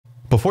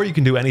Before you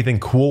can do anything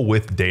cool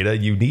with data,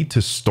 you need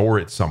to store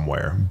it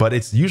somewhere, but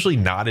it's usually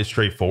not as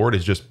straightforward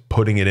as just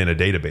putting it in a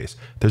database.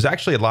 There's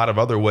actually a lot of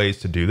other ways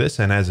to do this,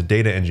 and as a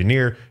data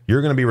engineer,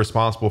 you're going to be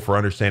responsible for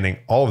understanding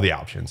all of the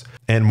options.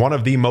 And one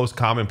of the most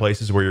common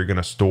places where you're going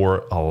to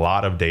store a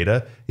lot of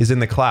data is in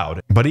the cloud.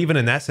 But even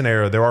in that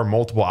scenario, there are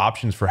multiple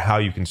options for how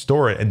you can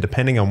store it, and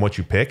depending on what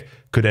you pick,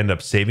 could end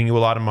up saving you a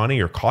lot of money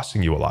or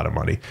costing you a lot of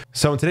money.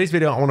 So in today's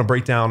video, I want to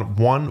break down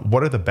 1,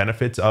 what are the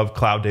benefits of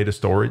cloud data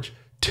storage?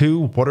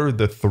 2, what are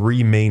the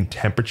 3 main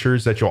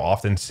temperatures that you'll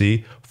often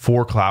see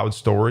for cloud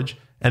storage?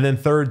 And then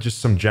 3rd, just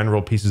some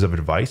general pieces of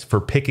advice for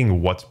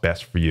picking what's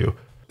best for you.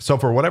 So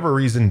for whatever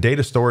reason,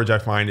 data storage I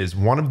find is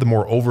one of the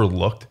more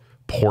overlooked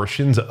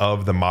portions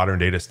of the modern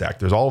data stack.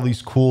 There's all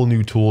these cool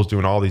new tools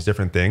doing all these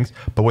different things,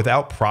 but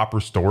without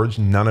proper storage,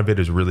 none of it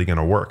is really going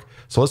to work.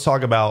 So let's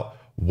talk about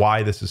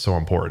why this is so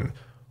important.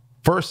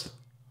 First,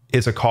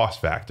 it's a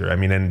cost factor. I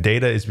mean, and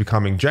data is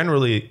becoming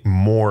generally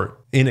more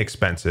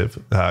inexpensive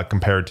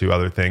compared to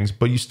other things,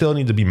 but you still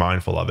need to be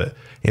mindful of it.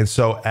 And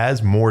so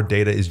as more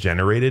data is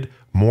generated,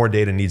 more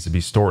data needs to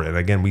be stored. And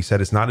again, we said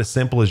it's not as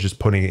simple as just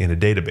putting it in a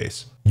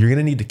database. You're going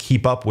to need to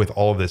keep up with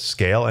all of this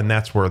scale. And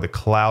that's where the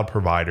cloud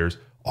providers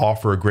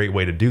offer a great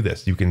way to do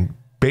this. You can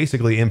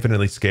basically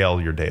infinitely scale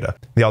your data.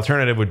 The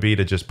alternative would be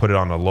to just put it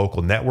on a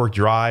local network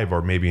drive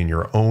or maybe in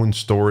your own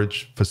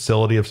storage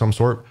facility of some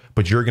sort,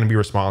 but you're going to be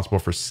responsible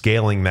for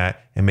scaling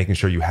that and making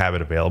sure you have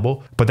it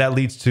available. But that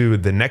leads to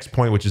the next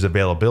point, which is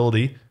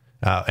availability.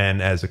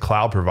 And as a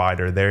cloud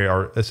provider, they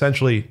are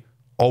essentially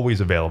always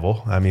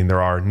available. I mean,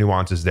 there are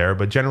nuances there,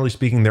 but generally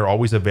speaking, they're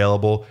always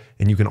available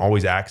and you can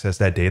always access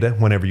that data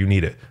whenever you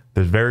need it.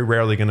 There's very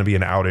rarely going to be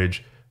an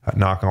outage,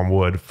 knock on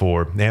wood,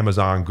 for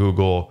Amazon,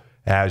 Google,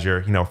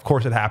 Azure. You know, of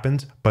course it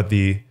happens, but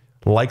the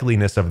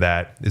likeliness of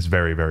that is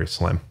very, very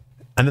slim.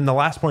 And then the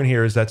last point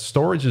here is that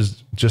storage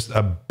is just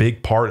a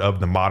big part of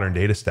the modern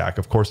data stack.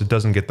 Of course, it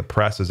doesn't get the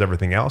press as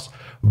everything else,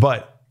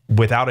 but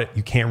without it,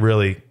 you can't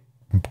really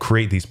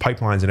create these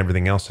pipelines and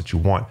everything else that you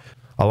want.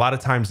 A lot of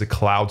times the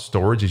cloud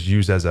storage is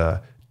used as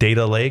a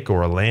data lake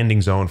or a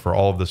landing zone for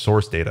all of the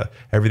source data.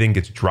 Everything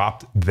gets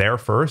dropped there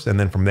first, and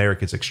then from there it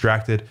gets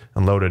extracted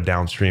and loaded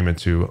downstream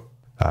into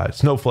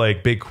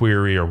Snowflake,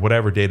 BigQuery, or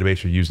whatever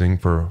database you're using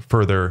for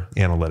further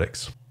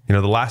analytics. You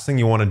know, the last thing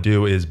you want to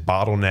do is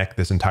bottleneck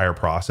this entire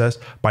process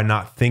by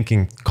not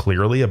thinking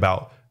clearly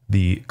about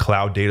the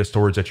cloud data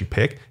storage that you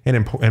pick,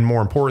 and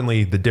more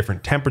importantly, the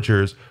different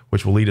temperatures,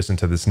 which will lead us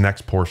into this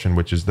next portion,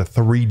 which is the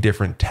 3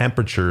 different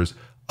temperatures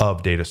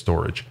of data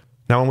storage.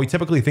 Now, when we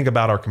typically think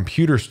about our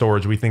computer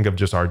storage, we think of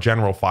just our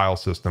general file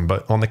system,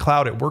 but on the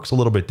cloud, it works a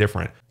little bit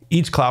different.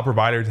 Each cloud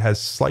provider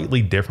has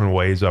slightly different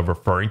ways of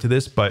referring to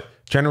this, but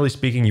generally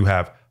speaking, you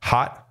have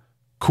hot,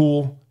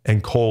 cool,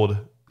 and cold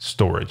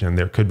storage, and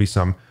there could be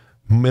some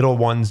middle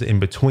ones in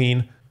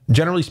between.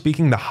 Generally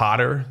speaking, the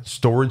hotter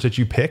storage that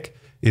you pick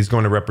is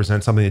going to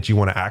represent something that you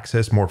want to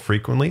access more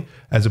frequently,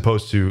 as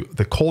opposed to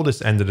the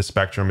coldest end of the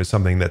spectrum is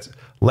something that's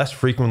less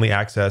frequently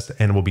accessed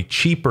and will be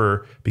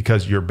cheaper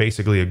because you're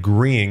basically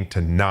agreeing to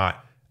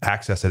not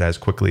access it as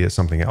quickly as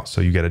something else. So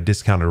you get a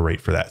discounted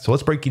rate for that. So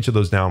let's break each of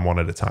those down one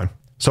at a time.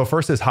 So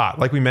first is hot.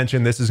 Like we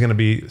mentioned, this is going to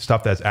be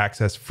stuff that's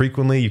accessed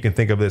frequently. You can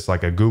think of this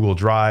like a Google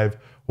Drive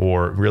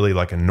or really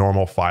like a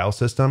normal file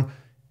system.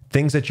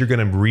 Things that you're going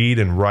to read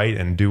and write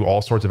and do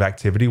all sorts of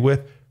activity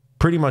with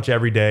pretty much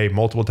every day,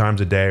 multiple times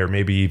a day, or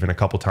maybe even a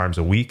couple times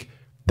a week.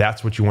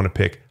 That's what you want to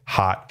pick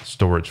hot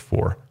storage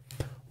for.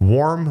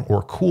 Warm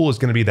or cool is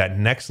going to be that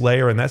next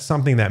layer, and that's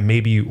something that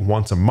maybe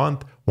once a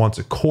month, once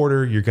a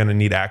quarter, you're going to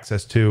need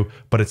access to,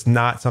 but it's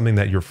not something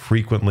that you're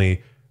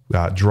frequently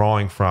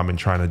drawing from and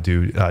trying to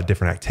do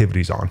different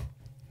activities on.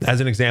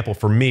 As an example,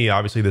 for me,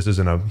 obviously this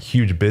isn't a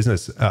huge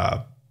business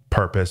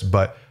purpose,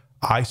 but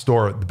I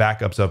store the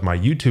backups of my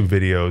YouTube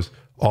videos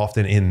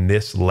often in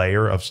this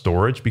layer of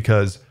storage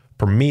because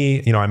for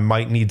me, you know, I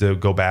might need to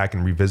go back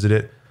and revisit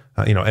it,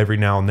 you know, every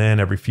now and then,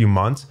 every few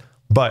months,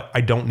 but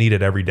I don't need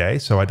it every day.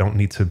 So I don't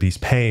need to be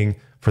paying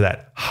for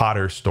that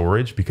hotter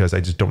storage because I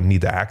just don't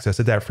need to access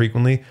it that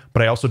frequently.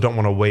 But I also don't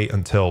want to wait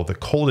until the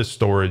coldest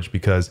storage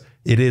because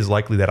it is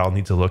likely that I'll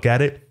need to look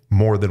at it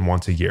more than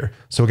once a year.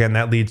 So again,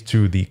 that leads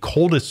to the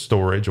coldest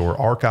storage or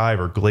archive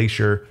or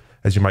glacier,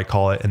 as you might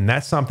call it. And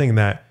that's something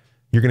that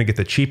you're going to get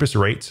the cheapest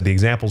rates. The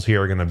examples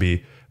here are going to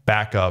be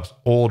backups,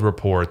 old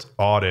reports,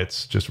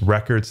 audits, just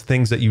records,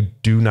 things that you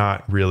do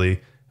not really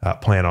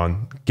plan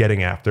on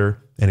getting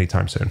after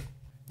anytime soon.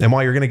 And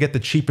while you're going to get the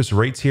cheapest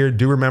rates here,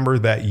 do remember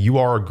that you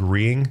are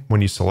agreeing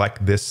when you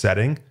select this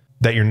setting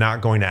that you're not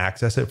going to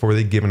access it for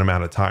the given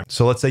amount of time.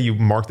 So let's say you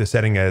mark the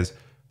setting as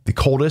the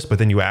coldest, but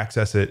then you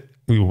access it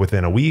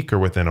within a week or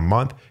within a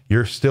month,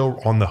 you're still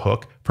on the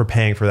hook for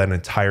paying for that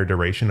entire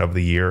duration of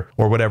the year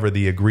or whatever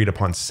the agreed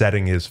upon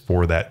setting is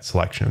for that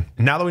selection.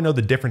 Now that we know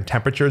the different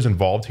temperatures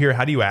involved here,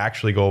 how do you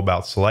actually go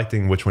about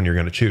selecting which one you're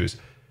going to choose?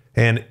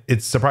 And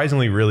it's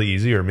surprisingly really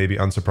easy, or maybe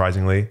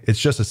unsurprisingly, it's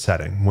just a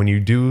setting. When you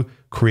do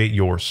create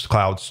your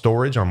cloud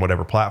storage on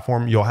whatever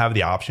platform, you'll have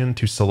the option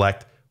to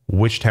select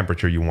which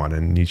temperature you want,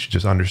 and you should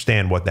just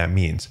understand what that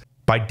means.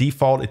 By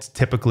default, it's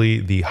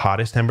typically the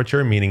hottest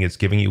temperature, meaning it's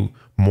giving you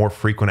more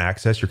frequent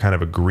access. You're kind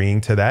of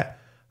agreeing to that.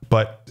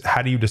 But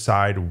how do you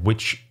decide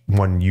which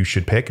one you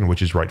should pick and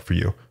which is right for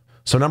you?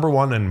 So number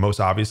one, and most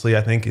obviously,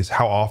 I think, is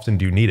how often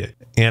do you need it?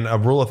 And a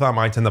rule of thumb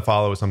I tend to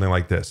follow is something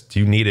like this.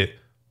 Do you need it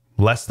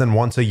less than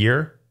once a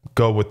year?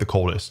 Go with the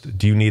coldest.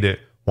 Do you need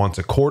it once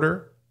a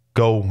quarter?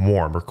 Go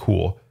warm or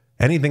cool.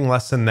 Anything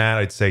less than that,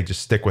 I'd say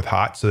just stick with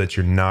hot so that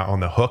you're not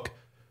on the hook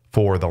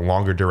for the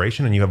longer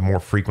duration and you have more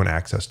frequent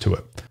access to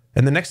it.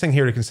 And the next thing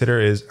here to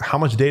consider is how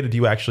much data do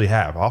you actually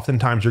have?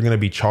 Oftentimes you're going to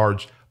be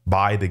charged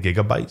by the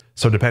gigabyte.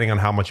 So depending on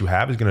how much you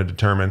have is going to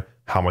determine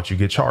how much you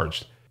get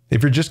charged.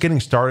 If you're just getting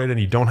started and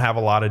you don't have a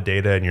lot of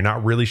data and you're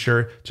not really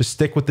sure, just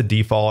stick with the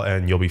default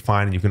and you'll be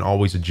fine. And you can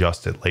always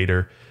adjust it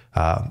later.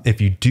 If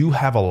you do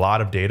have a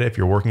lot of data, if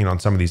you're working on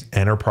some of these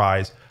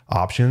enterprise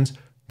options,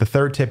 the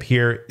third tip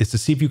here is to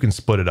see if you can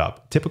split it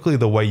up. Typically,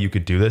 the way you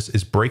could do this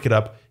is break it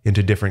up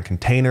into different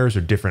containers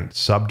or different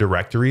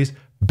subdirectories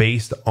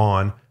based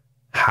on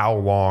how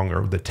long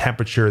or the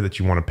temperature that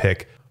you want to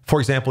pick. For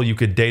example, you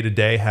could day to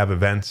day have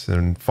events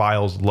and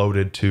files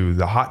loaded to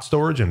the hot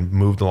storage and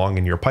moved along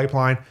in your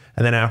pipeline.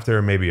 And then after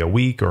maybe a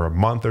week or a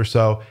month or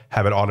so,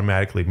 have it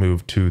automatically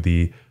moved to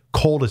the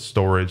coldest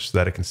storage so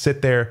that it can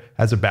sit there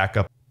as a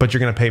backup. But you're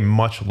going to pay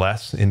much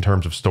less in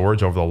terms of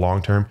storage over the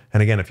long term.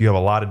 And again, if you have a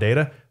lot of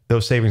data,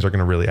 those savings are going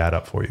to really add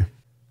up for you.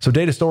 So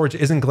data storage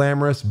isn't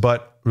glamorous,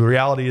 but the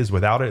reality is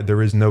without it,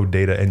 there is no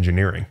data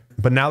engineering.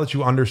 But now that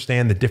you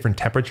understand the different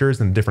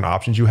temperatures and the different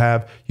options you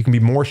have, you can be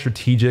more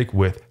strategic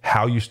with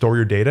how you store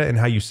your data and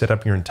how you set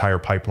up your entire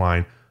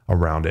pipeline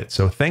around it.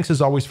 So thanks as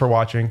always for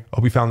watching.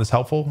 Hope you found this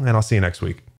helpful, and I'll see you next week.